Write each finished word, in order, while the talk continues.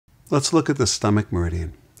Let's look at the stomach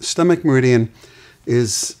meridian. The stomach meridian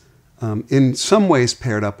is in some ways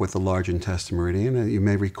paired up with the large intestine meridian. You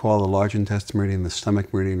may recall the large intestine meridian and the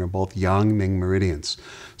stomach meridian are both yang-ning meridians.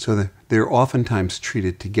 So they're oftentimes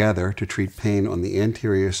treated together to treat pain on the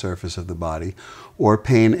anterior surface of the body or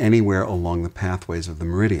pain anywhere along the pathways of the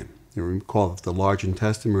meridian. You recall that the large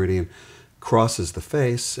intestine meridian crosses the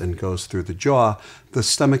face and goes through the jaw. The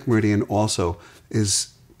stomach meridian also is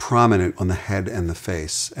prominent on the head and the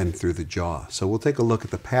face and through the jaw. So we'll take a look at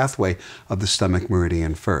the pathway of the stomach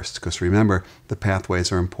meridian first, because remember, the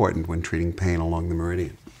pathways are important when treating pain along the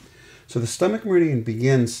meridian. So the stomach meridian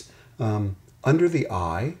begins under the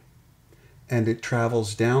eye, and it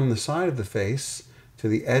travels down the side of the face to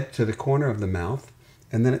the edge, to the corner of the mouth,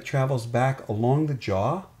 and then it travels back along the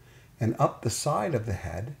jaw and up the side of the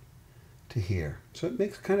head to here. So it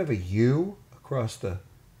makes kind of a U across the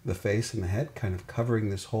face and the head, kind of covering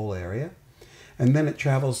this whole area. And then it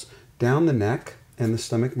travels down the neck, and the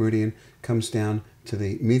stomach meridian comes down to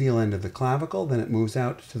the medial end of the clavicle. Then it moves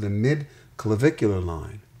out to the mid-clavicular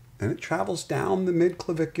line. And it travels down the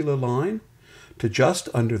mid-clavicular line to just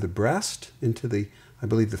under the breast into the, I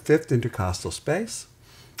believe, the fifth intercostal space.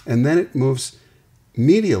 And then it moves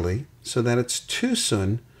medially so that it's 2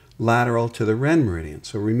 sun lateral to the Ren meridian.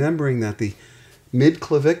 So remembering that the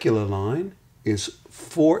mid-clavicular line is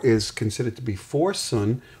considered to be 4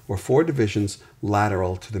 sun, or 4 divisions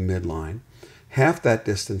lateral to the midline. Half that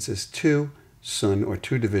distance is 2 sun, or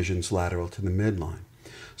 2 divisions lateral to the midline.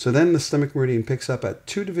 So then the stomach meridian picks up at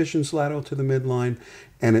 2 divisions lateral to the midline,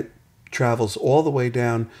 and it travels all the way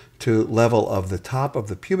down to level of the top of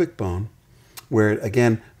the pubic bone, where it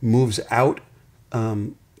again moves out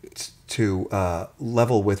to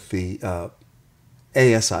level with the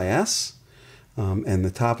ASIS and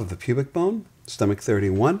the top of the pubic bone, stomach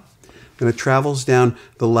 31. Then it travels down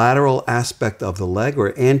the lateral aspect of the leg,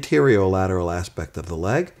 or anterior lateral aspect of the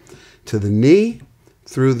leg, to the knee,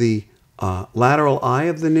 through the lateral eye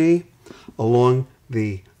of the knee, along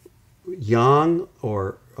the yang,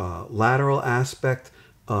 or lateral aspect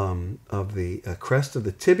of the crest of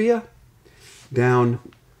the tibia, down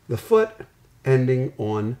the foot, ending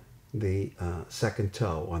on the second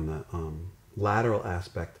toe, on the lateral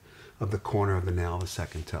aspect of the corner of the nail of the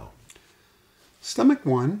second toe. Stomach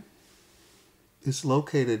 1 is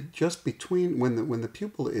located just between, when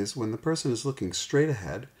the person is looking straight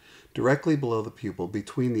ahead, directly below the pupil,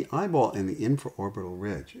 between the eyeball and the infraorbital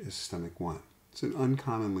ridge is stomach 1. It's an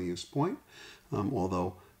uncommonly used point,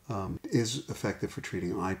 although is effective for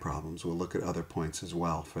treating eye problems. We'll look at other points as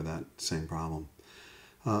well for that same problem.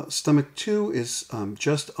 Stomach 2 is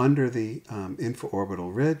just under the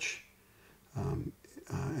infraorbital ridge,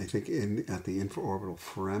 I think at the infraorbital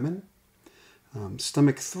foramen.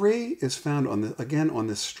 Stomach 3 is found on on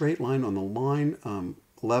this straight line, on the line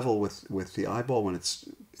level with the eyeball when it's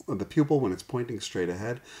the pupil when it's pointing straight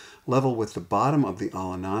ahead. Level with the bottom of the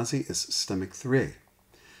Alanazi is stomach 3.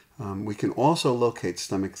 We can also locate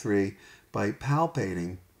stomach 3 by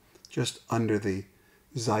palpating just under the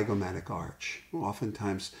zygomatic arch.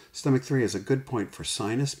 Oftentimes, stomach 3 is a good point for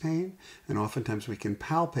sinus pain, and oftentimes we can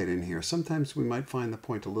palpate in here. Sometimes we might find the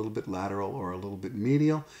point a little bit lateral or a little bit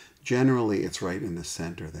medial. Generally, it's right in the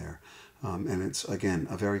center there. And it's, again,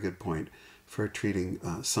 a very good point for treating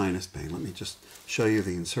sinus pain. Let me just show you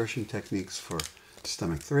the insertion techniques for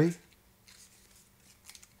stomach 3.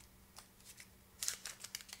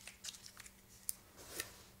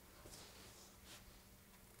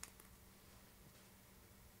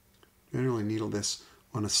 Generally needle this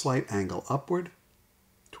on a slight angle upward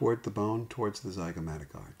toward the bone, towards the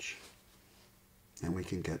zygomatic arch. And we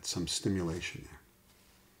can get some stimulation there.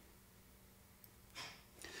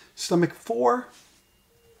 Stomach 4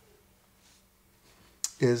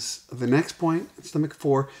 is the next point. Stomach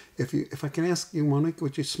 4, if I can ask you, Monique,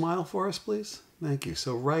 would you smile for us, please? Thank you.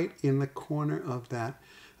 So right in the corner of that,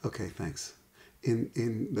 okay, thanks.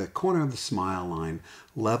 In the corner of the smile line,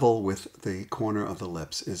 level with the corner of the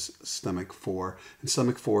lips, is stomach 4. And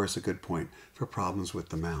stomach 4 is a good point for problems with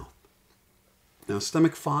the mouth. Now,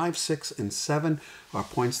 stomach 5, 6, and 7 are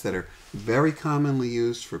points that are very commonly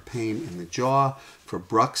used for pain in the jaw, for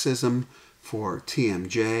bruxism, for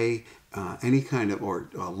TMJ, any kind of, or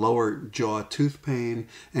lower jaw tooth pain,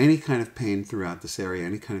 any kind of pain throughout this area,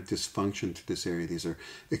 any kind of dysfunction to this area. These are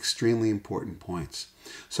extremely important points.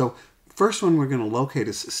 So, first one we're going to locate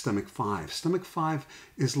is stomach 5. Stomach 5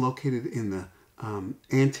 is located in the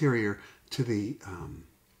anterior to the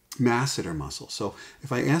masseter muscle. So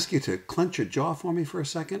if I ask you to clench your jaw for me for a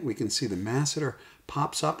second, we can see the masseter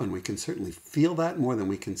pops up, and we can certainly feel that more than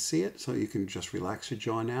we can see it. So you can just relax your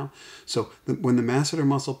jaw now. So when the masseter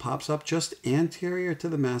muscle pops up, just anterior to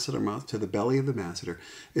the masseter, to the belly of the masseter,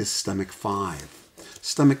 is stomach 5.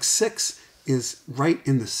 Stomach 6 is right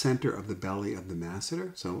in the center of the belly of the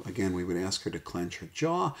masseter. So again, we would ask her to clench her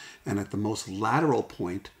jaw, and at the most lateral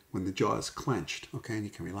point, when the jaw is clenched, okay, and you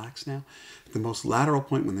can relax now. The most lateral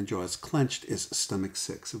point when the jaw is clenched is stomach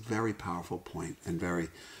 6, a very powerful point and very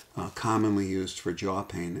commonly used for jaw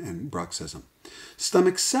pain and bruxism.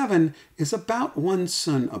 Stomach 7 is about 1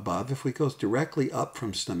 sun above. If we go directly up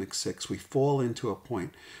from stomach 6, we fall into a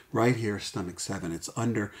point right here, stomach 7. It's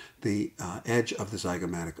under the edge of the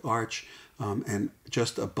zygomatic arch and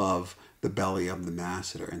just above the belly of the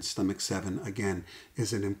masseter. And stomach 7, again,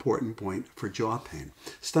 is an important point for jaw pain.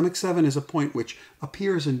 Stomach 7 is a point which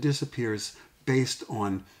appears and disappears based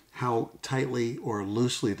on how tightly or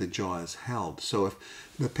loosely the jaw is held. So if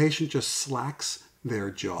the patient just slacks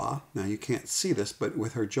their jaw, now you can't see this, but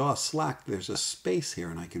with her jaw slacked, there's a space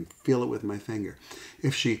here, and I can feel it with my finger.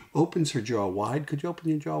 If she opens her jaw wide, could you open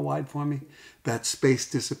your jaw wide for me? That space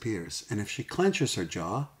disappears. And if she clenches her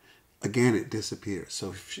jaw, again, it disappears. So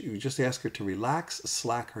if you just ask her to relax,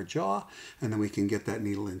 slack her jaw, and then we can get that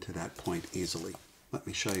needle into that point easily. Let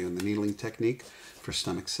me show you in the needling technique for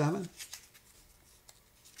stomach 7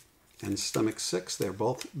 and stomach 6. They're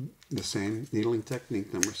both the same needling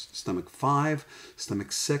technique numbers. Stomach 5,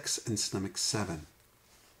 stomach 6, and stomach 7.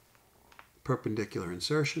 Perpendicular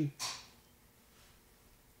insertion.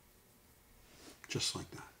 Just like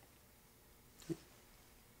that.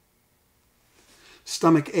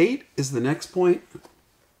 Stomach 8 is the next point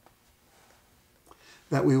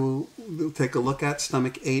that we'll take a look at.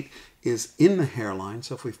 Stomach 8 is in the hairline.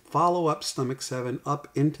 So if we follow up stomach 7 up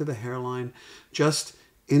into the hairline, just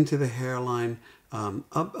into the hairline,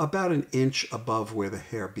 about an inch above where the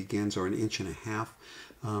hair begins, or an inch and a half,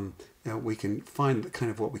 we can find kind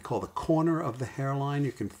of what we call the corner of the hairline.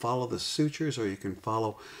 You can follow the sutures, or you can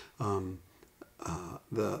follow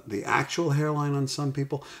the actual hairline on some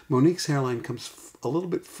people. Monique's hairline comes a little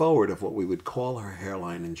bit forward of what we would call her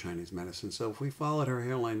hairline in Chinese medicine. So if we followed her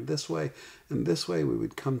hairline this way and this way, we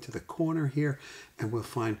would come to the corner here, and we'll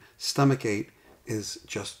find stomach 8 is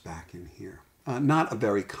just back in here. Not a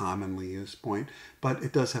very commonly used point, but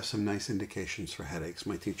it does have some nice indications for headaches.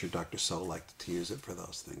 My teacher, Dr. So, liked to use it for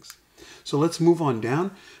those things. So let's move on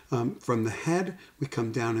down. From the head, we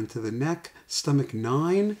come down into the neck. Stomach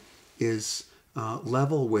 9 is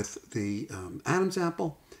level with the Adam's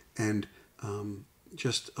apple, and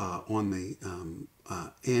just on the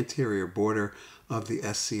anterior border of the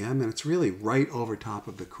SCM, and it's really right over top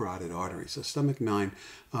of the carotid artery. So stomach 9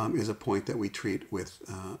 is a point that we treat with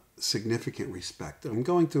significant respect. I'm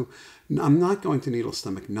not going to needle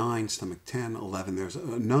stomach 9, stomach 10, 11. There's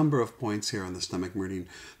a number of points here on the stomach meridian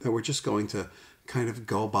that we're just going to kind of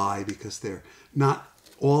go by because they're not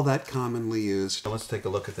all that commonly used. Let's take a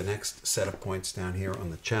look at the next set of points down here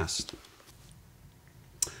on the chest.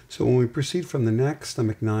 So when we proceed from the neck,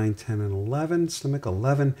 stomach 9, 10, and 11, stomach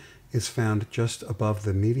 11 is found just above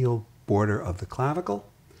the medial border of the clavicle.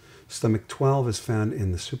 Stomach 12 is found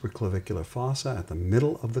in the supraclavicular fossa at the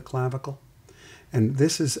middle of the clavicle. And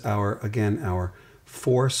this is again, our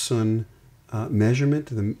 4 sun measurement,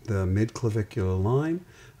 the midclavicular line.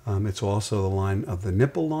 It's also the line of the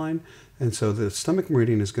nipple line. And so the stomach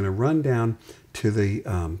meridian is going to run down to the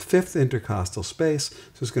 5th intercostal space.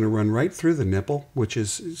 So it's going to run right through the nipple, which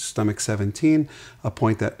is stomach 17, a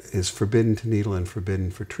point that is forbidden to needle and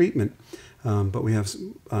forbidden for treatment. But we have,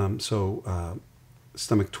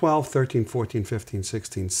 stomach 12, 13, 14, 15,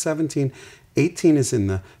 16, 17. 18 is in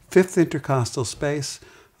the 5th intercostal space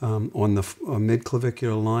on the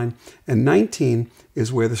midclavicular line. And 19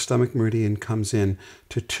 is where the stomach meridian comes in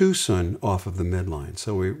to 2 sun off of the midline.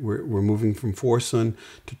 So we're moving from 4 sun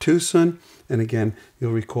to 2 sun. And again,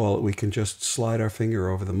 you'll recall that we can just slide our finger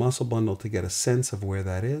over the muscle bundle to get a sense of where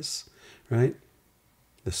that is, right?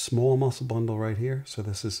 The small muscle bundle right here. So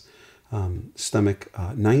this is stomach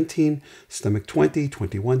 19, stomach 20,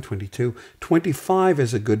 21, 22. 25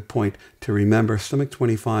 is a good point to remember. Stomach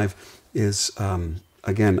 25 is,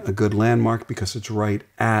 again, a good landmark because it's right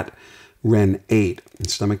at Ren 8.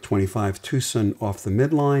 And stomach 25, 2 sun off the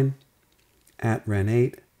midline at Ren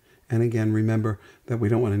 8. And again, remember that we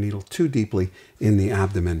don't want to needle too deeply in the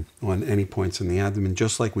abdomen on any points in the abdomen,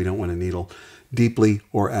 just like we don't want to needle deeply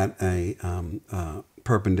or at a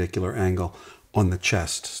perpendicular angle on the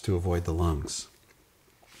chest to avoid the lungs.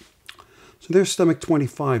 So there's stomach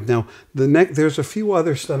 25. Now, there's a few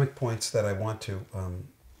other stomach points that I want to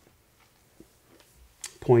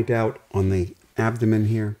point out on the abdomen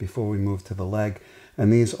here before we move to the leg,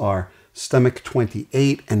 and these are stomach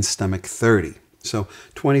 28 and stomach 30. So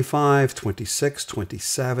 25, 26,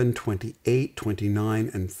 27, 28,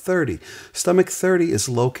 29, and 30. Stomach 30 is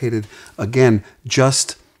located, again,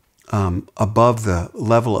 just above the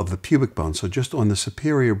level of the pubic bone. So just on the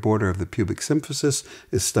superior border of the pubic symphysis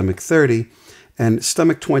is stomach 30. And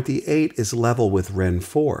stomach 28 is level with Ren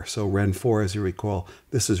 4. So Ren 4, as you recall,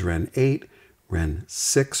 this is Ren 8, Ren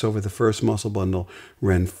 6 over the first muscle bundle,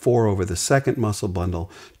 Ren 4 over the second muscle bundle.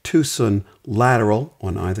 Tu Sun lateral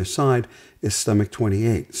on either side is stomach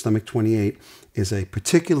 28. Stomach 28 is a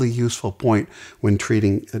particularly useful point when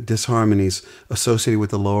treating disharmonies associated with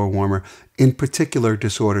the lower warmer, in particular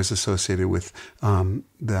disorders associated with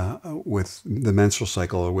the menstrual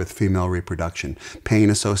cycle or with female reproduction, pain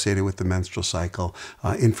associated with the menstrual cycle,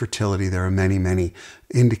 infertility. There are many, many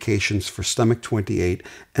indications for stomach 28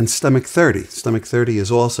 and stomach 30. Stomach 30 is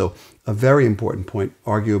also a very important point,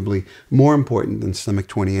 arguably more important than stomach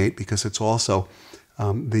 28 because it's also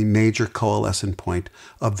the major coalescent point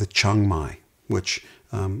of the Chung Mai, which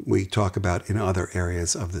we talk about in other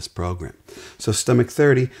areas of this program. So stomach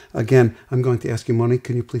 30, again, I'm going to ask you, Monique,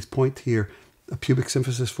 can you please point to your pubic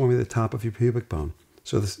symphysis for me, the top of your pubic bone?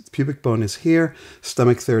 So the pubic bone is here.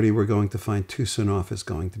 Stomach 30, we're going to find Tu Sun off is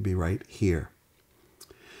going to be right here.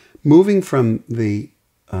 Moving from the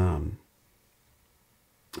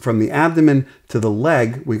abdomen to the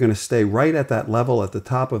leg, we're going to stay right at that level at the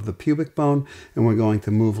top of the pubic bone, and we're going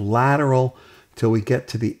to move lateral till we get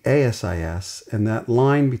to the ASIS, and that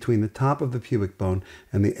line between the top of the pubic bone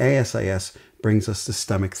and the ASIS brings us to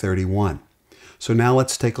stomach 31. So now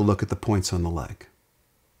let's take a look at the points on the leg.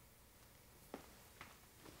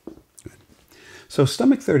 Good. So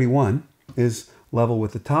stomach 31 is level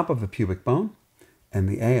with the top of the pubic bone and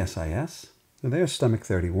the ASIS. So there's stomach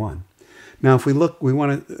 31. Now, if we look, we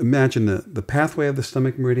want to imagine the pathway of the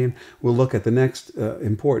stomach meridian. We'll look at the next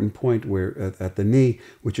important point where at the knee,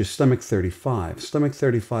 which is stomach 35. Stomach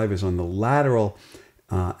 35 is on the lateral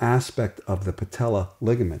aspect of the patella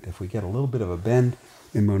ligament. If we get a little bit of a bend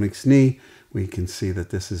in Monique's knee, we can see that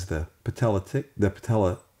this is the patella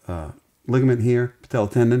ligament here, patella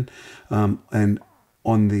tendon. And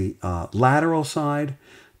on the lateral side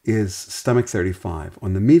is stomach 35.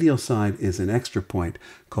 On the medial side is an extra point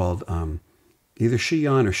called either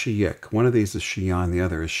Shi-Yan or Shi-Yik. One of these is Shi-Yan, the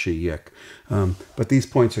other is Shi-Yik. But these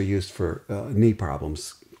points are used for knee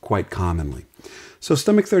problems quite commonly. So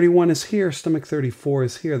stomach 31 is here, stomach 34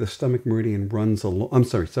 is here, the stomach meridian runs along, I'm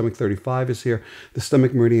sorry, stomach 35 is here, the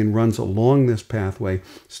stomach meridian runs along this pathway.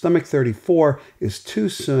 Stomach 34 is Tu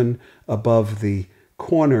Sun above the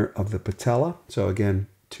corner of the patella. So again,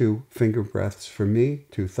 2 finger breaths for me,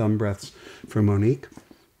 2 thumb breaths for Monique.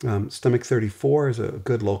 Stomach 34 is a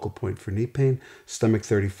good local point for knee pain. Stomach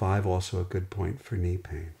 35 also a good point for knee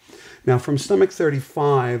pain. Now from stomach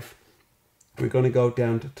 35, we're going to go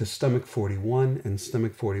down to stomach 41, and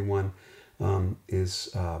stomach 41 is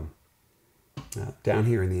down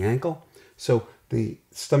here in the ankle. So the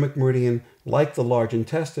stomach meridian, like the large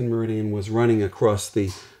intestine meridian, was running across the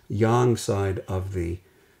yang side of the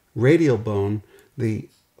radial bone. The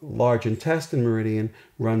large intestine meridian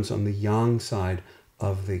runs on the yang side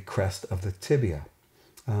of the crest of the tibia.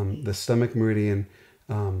 The stomach meridian,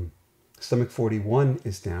 stomach 41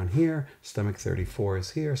 is down here, stomach 34 is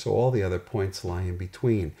here, so all the other points lie in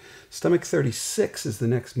between. Stomach 36 is the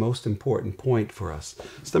next most important point for us.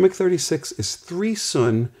 Stomach 36 is 3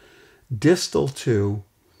 Sun distal to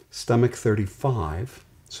stomach 35,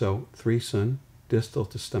 so 3 Sun distal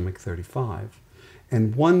to stomach 35,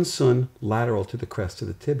 and 1 Sun lateral to the crest of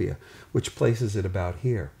the tibia, which places it about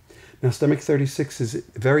here. Now, stomach 36 is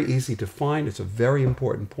very easy to find. It's a very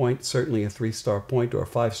important point, certainly a 3-star point or a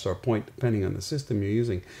 5-star point, depending on the system you're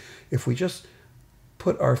using. If we just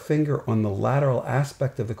put our finger on the lateral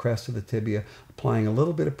aspect of the crest of the tibia, applying a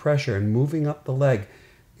little bit of pressure and moving up the leg,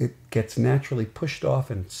 it gets naturally pushed off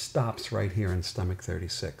and stops right here in stomach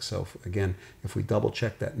 36. So again, if we double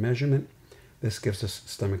check that measurement, this gives us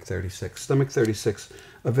stomach 36. Stomach 36,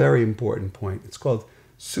 a very important point. It's called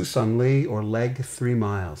Susan Li, or leg 3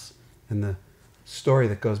 miles. And the story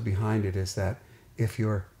that goes behind it is that if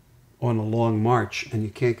you're on a long march and you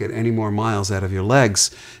can't get any more miles out of your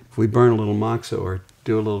legs, if we burn a little moxa or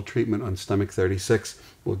do a little treatment on stomach 36,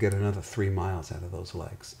 we'll get another 3 miles out of those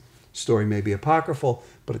legs. Story may be apocryphal,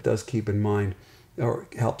 but it does keep in mind, or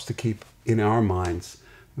helps to keep in our minds,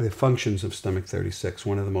 the functions of stomach 36,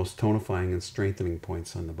 one of the most tonifying and strengthening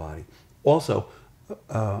points on the body. Also,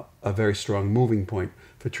 a very strong moving point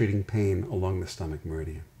for treating pain along the stomach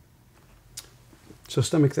meridian. So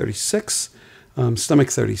stomach 36, Stomach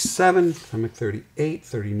 37, stomach 38,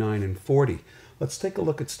 39, and 40. Let's take a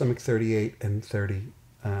look at stomach 38 and 30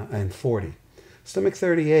 and 40. Stomach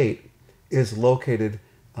 38 is located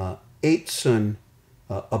 8 sun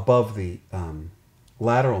above the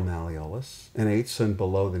lateral malleolus and 8 sun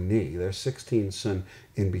below the knee. There's 16 sun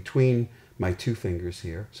in between my two fingers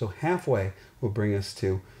here. So halfway will bring us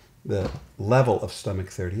to the level of stomach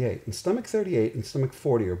 38. And stomach 38 and stomach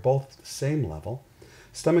 40 are both the same level.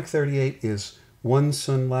 Stomach 38 is 1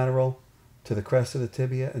 sun lateral to the crest of the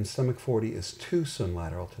tibia, and stomach 40 is 2 sun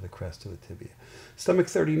lateral to the crest of the tibia. Stomach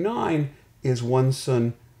 39 is 1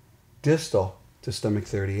 sun distal to stomach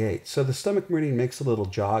 38. So the stomach meridian makes a little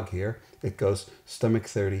jog here. It goes stomach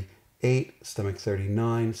 38, stomach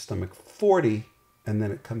 39, stomach 40, and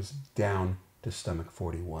then it comes down to stomach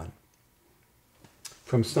 41.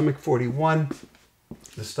 From stomach 41,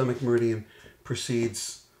 the stomach meridian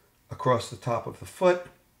proceeds across the top of the foot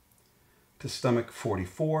to stomach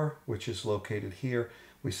 44, which is located here.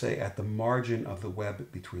 We say at the margin of the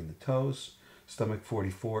web between the toes. Stomach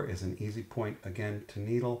 44 is an easy point, again, to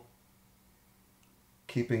needle,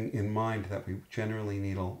 keeping in mind that we generally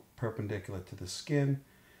needle perpendicular to the skin.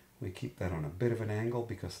 We keep that on a bit of an angle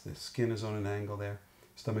because the skin is on an angle there.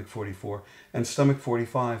 Stomach 44. And stomach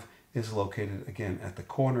 45 is located, again, at the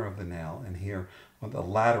corner of the nail, and here on the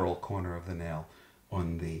lateral corner of the nail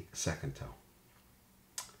on the second toe.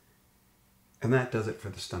 And that does it for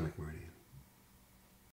the stomach meridian.